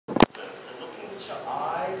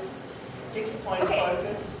point of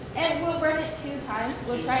focus. And we'll run it 2 times.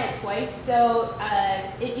 We'll try it twice. So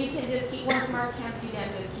if you can just keep once Mark counts you down,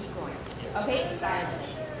 just keep going. Okay? Silent.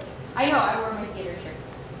 I know, I wore my theater shirt.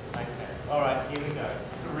 Okay. All right, here we go.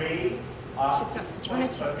 3. Do you want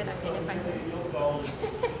to check that I'm in if I'm Your goal is to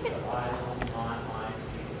keep your eyes on my eyes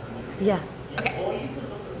here. Yeah. Okay. Or you can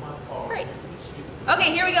look at my phone. Great.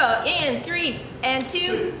 Okay, here we go. In 3 and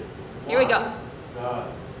 2. Here we go. Go.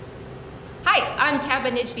 Hi, I'm Taba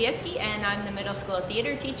Nijvietsky, and I'm the middle school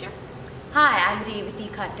theater teacher. Hi, I'm Revati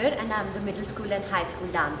Khattar and I'm the middle school and high school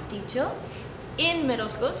dance teacher. In middle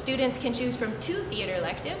school, students can choose from 2 theater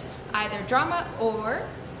electives, either drama or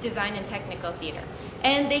design and technical theater.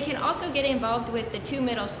 And they can also get involved with the 2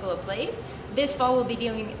 middle school plays. This fall we'll be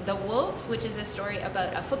doing The Wolves, which is a story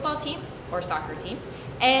about a football team or soccer team.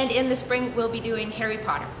 And in the spring we'll be doing Harry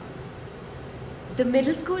Potter. The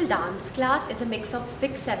middle school dance class is a mix of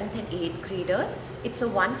 6th, 7th and 8th graders. It's a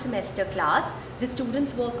 1 semester class. The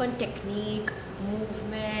students work on technique,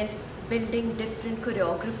 movement, building different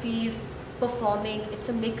choreographies, performing. It's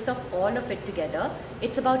a mix of all of it together.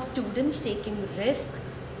 It's about students taking risks,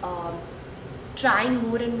 trying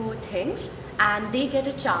more and more things, and they get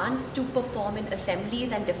a chance to perform in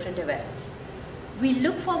assemblies and different events. We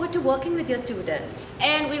look forward to working with your students.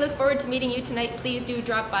 And we look forward to meeting you tonight. Please do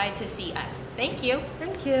drop by to see us. Thank you.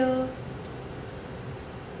 Thank you.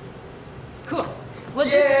 Cool. We'll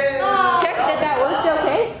just check that